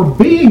us for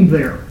being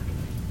there.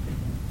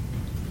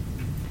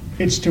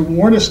 It's to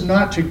warn us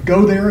not to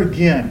go there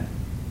again.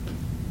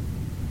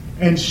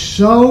 And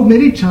so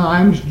many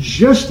times,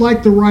 just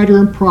like the writer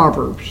in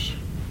Proverbs,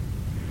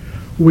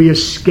 we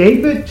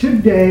escape it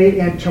today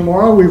and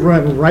tomorrow we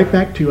run right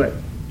back to it.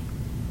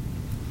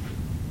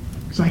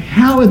 It's like,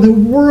 how in the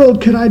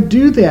world could I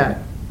do that?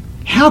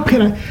 How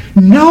can I,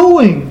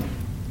 knowing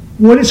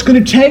what it's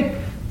going to take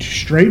to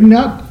straighten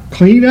up,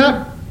 clean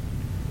up,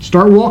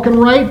 start walking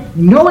right,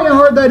 knowing how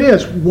hard that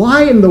is.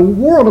 Why in the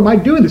world am I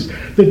doing this?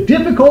 The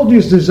difficulty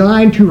is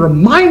designed to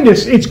remind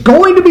us it's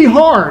going to be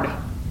hard.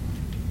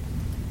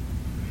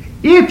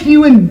 If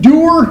you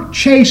endure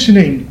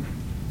chastening,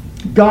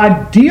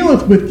 God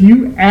dealeth with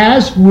you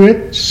as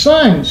with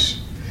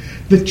sons.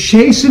 The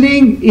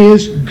chastening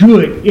is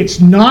good.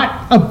 It's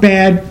not a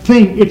bad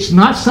thing. It's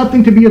not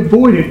something to be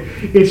avoided.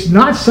 It's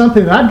not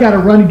something that I've got to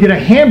run and get a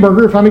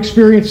hamburger if I'm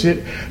experiencing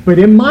it. But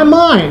in my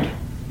mind,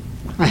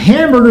 a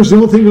hamburger is the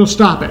only thing that will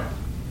stop it.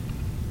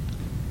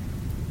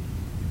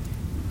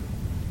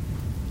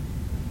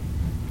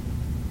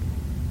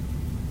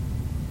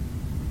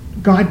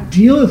 God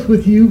dealeth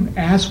with you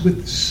as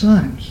with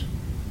sons.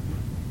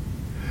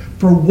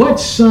 For what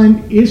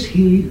son is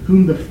he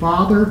whom the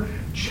Father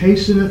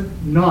chasteneth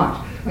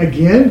not?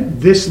 Again,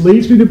 this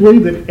leads me to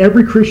believe that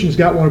every Christian's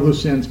got one of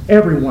those sins.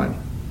 Everyone.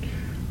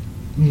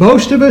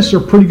 Most of us are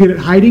pretty good at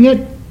hiding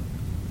it.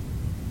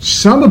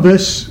 Some of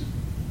us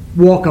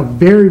walk a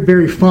very,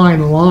 very fine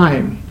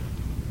line,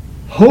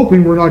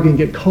 hoping we're not going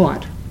to get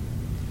caught.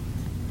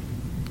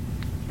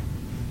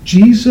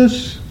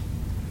 Jesus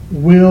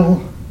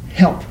will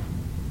help.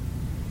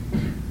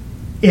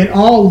 In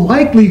all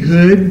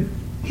likelihood,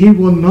 he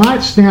will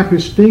not snap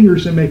his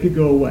fingers and make it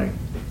go away.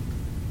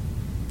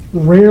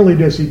 Rarely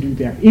does he do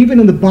that. Even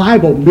in the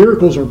Bible,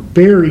 miracles are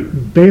very,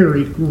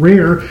 very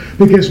rare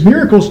because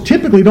miracles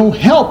typically don't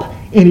help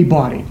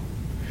anybody.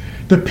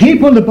 The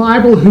people in the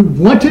Bible who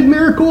wanted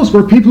miracles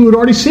were people who had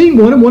already seen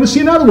one and want to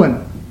see another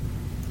one.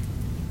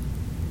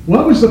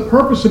 What was the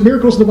purpose of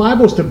miracles in the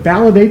Bible? Is to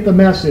validate the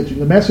message.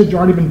 And the message had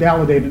already been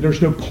validated.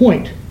 There's no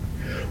point.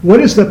 What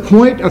is the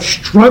point of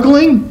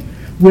struggling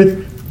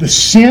with the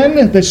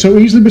sin that so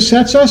easily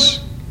besets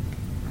us?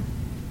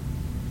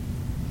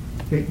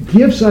 It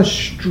gives us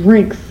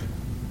strength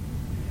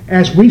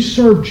as we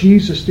serve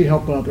Jesus to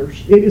help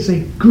others. It is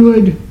a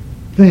good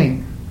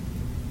thing.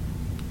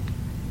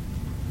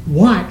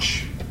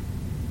 Watch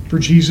for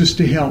Jesus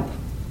to help.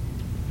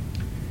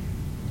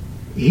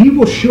 He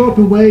will show up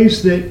in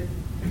ways that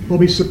will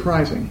be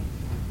surprising.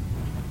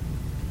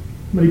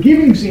 I'm going to give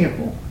you an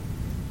example.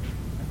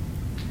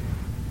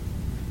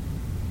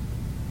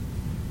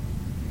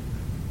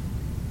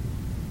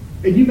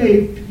 And you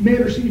may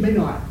understand, you may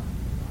not.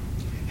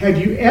 Have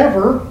you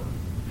ever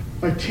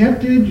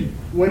attempted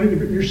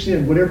your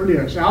sin, whatever it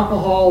is,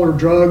 alcohol or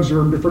drugs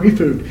or preferably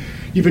food?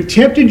 You've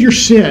attempted your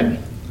sin,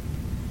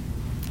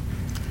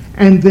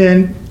 and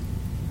then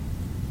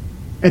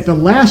at the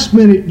last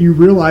minute you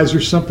realize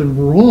there's something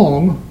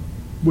wrong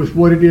with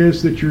what it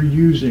is that you're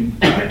using.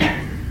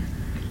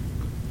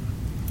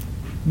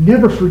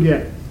 Never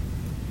forget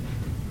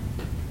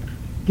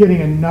getting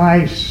a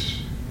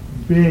nice,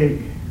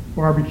 big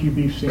barbecue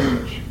beef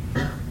sandwich.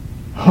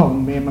 Oh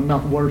man, my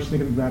mouth waters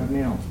thinking about it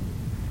now.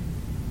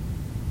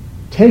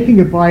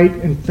 Taking a bite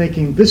and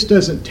thinking, this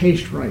doesn't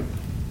taste right.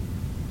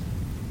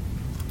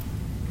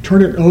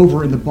 Turn it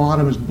over and the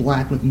bottom is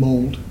black with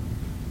mold.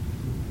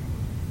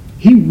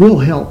 He will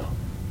help.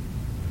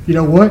 You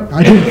know what?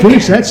 I didn't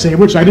finish that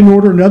sandwich. I didn't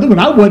order another one.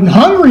 I wasn't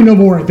hungry no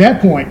more at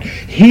that point.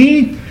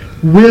 He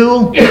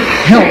will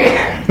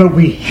help. But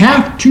we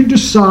have to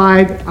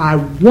decide, I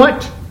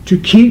want to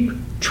keep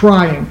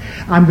trying.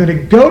 I'm going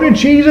to go to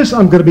Jesus.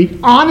 I'm going to be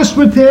honest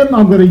with him.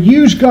 I'm going to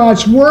use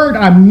God's word.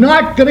 I'm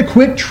not going to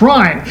quit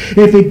trying.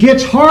 If it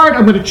gets hard,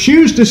 I'm going to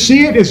choose to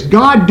see it as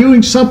God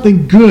doing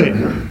something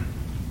good.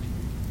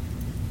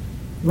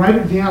 Write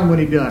it down when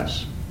he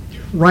does.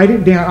 Write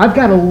it down. I've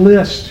got a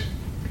list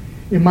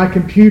in my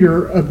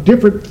computer of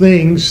different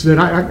things that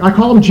I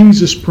call them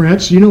Jesus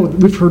prints. You know,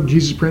 we've heard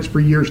Jesus prints for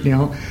years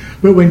now.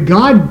 But when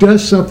God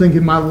does something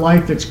in my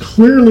life that's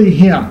clearly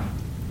him,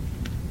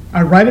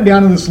 I write it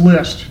down on this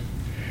list.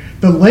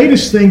 The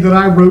latest thing that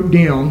I wrote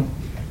down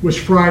was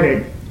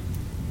Friday.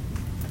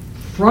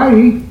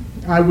 Friday,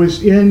 I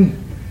was in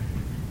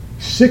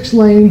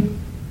 6-lane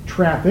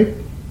traffic.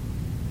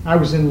 I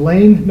was in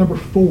lane number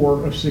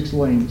 4 of 6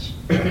 lanes.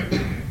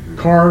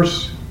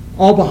 Cars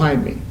all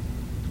behind me.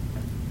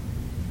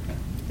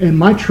 And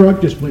my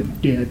truck just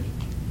went dead.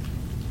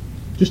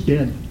 Just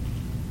dead.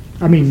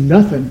 I mean,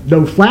 nothing.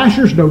 No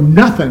flashers, no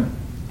nothing.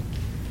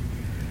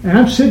 And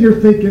I'm sitting here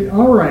thinking,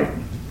 all right,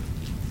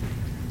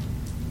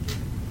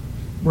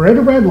 we're at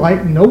a red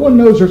light, no one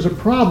knows there's a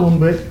problem,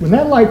 but when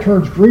that light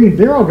turns green,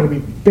 they're all going to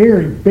be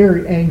very,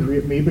 very angry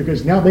at me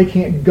because now they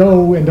can't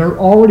go, and they're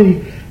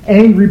already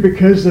angry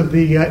because of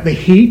the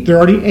heat. They're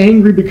already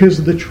angry because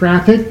of the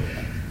traffic.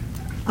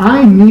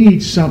 I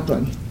need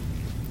something.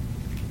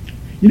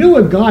 You know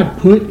what God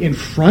put in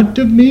front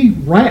of me?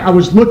 Right, I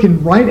was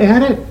looking right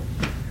at it.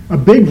 A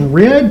big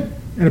red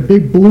and a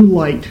big blue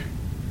light.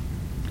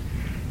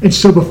 And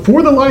so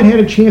before the light had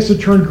a chance to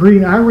turn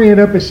green, I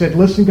ran up and said,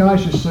 listen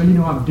guys, just so you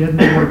know, I'm dead in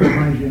the water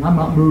behind you. I'm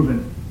not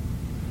moving.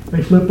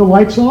 They flipped the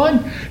lights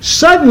on.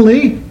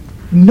 Suddenly,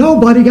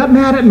 nobody got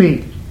mad at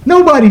me.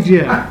 Nobody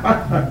did.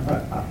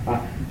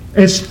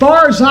 As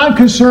far as I'm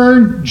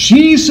concerned,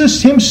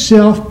 Jesus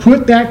himself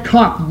put that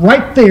cop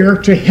right there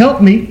to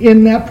help me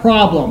in that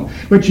problem.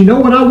 But you know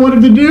what I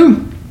wanted to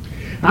do?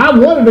 I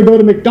wanted to go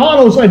to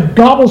McDonald's and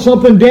gobble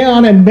something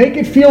down and make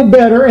it feel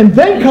better and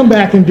then come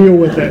back and deal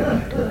with it.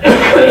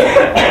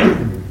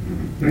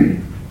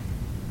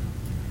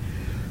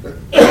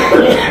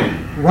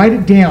 Write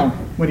it down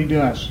when he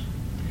does.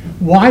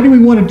 Why do we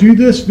want to do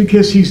this?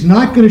 Because he's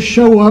not going to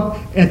show up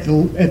at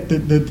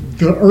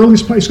the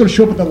earliest place. He's going to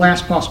show up at the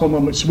last possible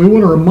moment. So we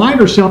want to remind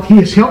ourselves, he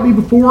has helped me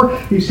before,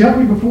 he's helped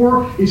me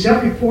before, he's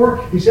helped me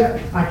before,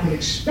 I can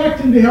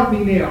expect him to help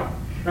me now.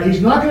 Now,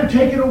 he's not going to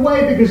take it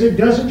away because it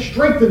doesn't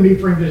strengthen me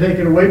for him to take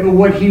it away. But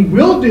what he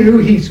will do,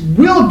 he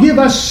will give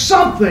us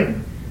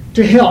something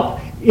to help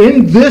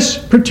in this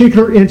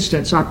particular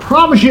instance. I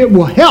promise you it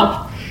will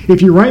help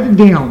if you write it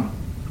down.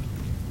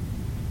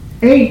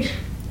 8,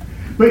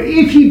 But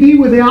if ye be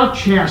without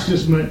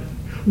chastisement,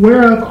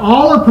 whereof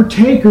all are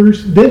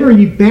partakers, then are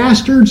ye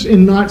bastards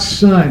and not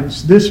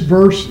sons. This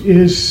verse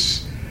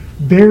is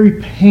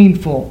very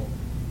painful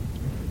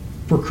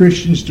for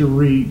Christians to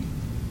read.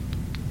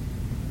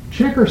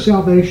 Check our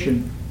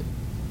salvation.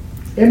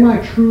 Am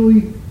I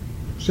truly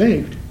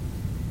saved?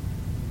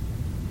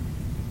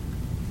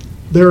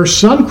 There are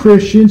some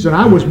Christians, and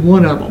I was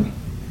one of them,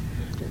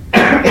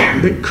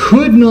 that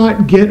could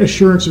not get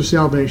assurance of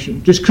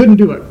salvation. Just couldn't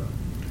do it.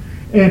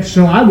 And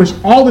so I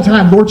was all the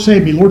time, Lord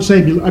save me, Lord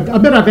save me. I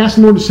bet I've asked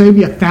the Lord to save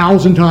me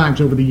 1,000 times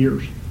over the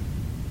years.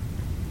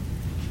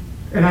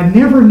 And I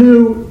never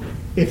knew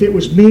if it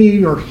was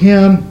me or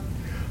him.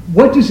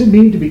 What does it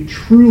mean to be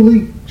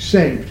truly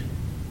saved?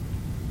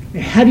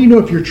 And how do you know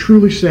if you're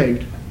truly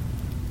saved?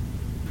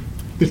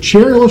 The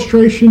chair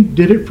illustration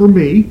did it for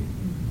me.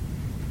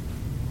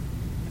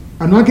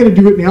 I'm not going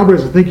to do it now, but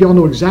I think you all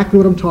know exactly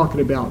what I'm talking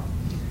about.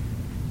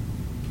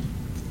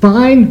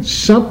 Find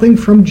something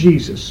from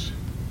Jesus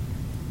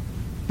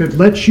that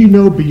lets you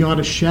know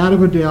beyond a shadow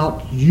of a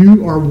doubt,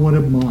 you are one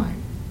of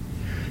mine.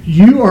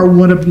 You are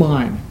one of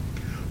mine.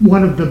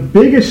 One of the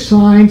biggest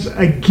signs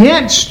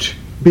against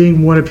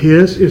being one of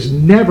his is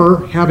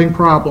never having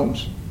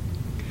problems.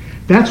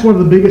 That's one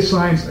of the biggest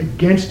signs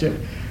against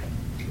it.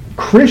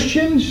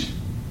 Christians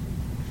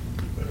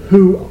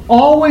who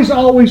always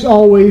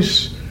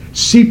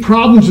see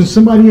problems in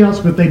somebody else,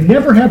 but they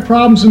never have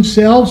problems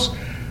themselves,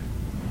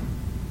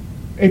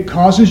 it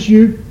causes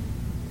you,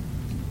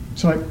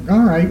 it's like,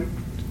 all right,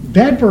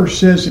 that verse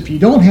says if you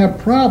don't have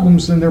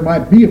problems, then there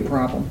might be a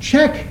problem.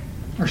 Check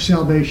our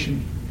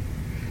salvation.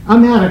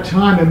 I'm out of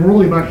time, and we're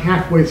only about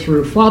halfway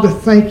through. Father,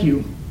 thank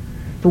you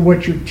for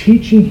what you're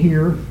teaching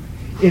here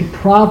in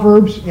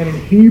Proverbs and in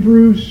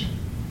Hebrews.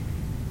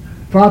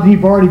 Father,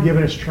 you've already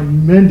given us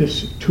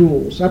tremendous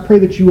tools. I pray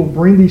that you will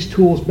bring these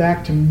tools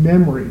back to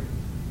memory.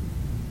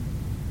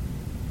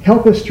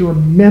 Help us to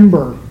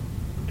remember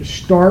to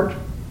start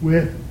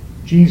with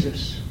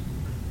Jesus.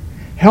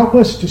 Help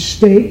us to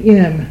stay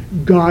in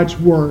God's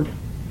Word.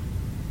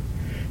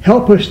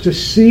 Help us to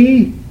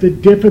see the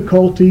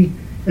difficulty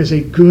as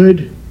a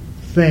good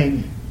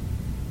thing.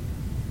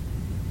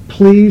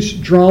 Please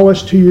draw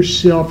us to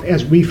yourself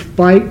as we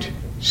fight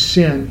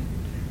sin.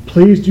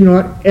 Please do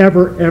not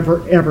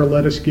ever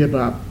let us give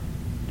up.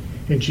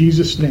 In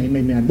Jesus' name,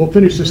 amen. We'll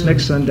finish this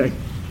next Sunday.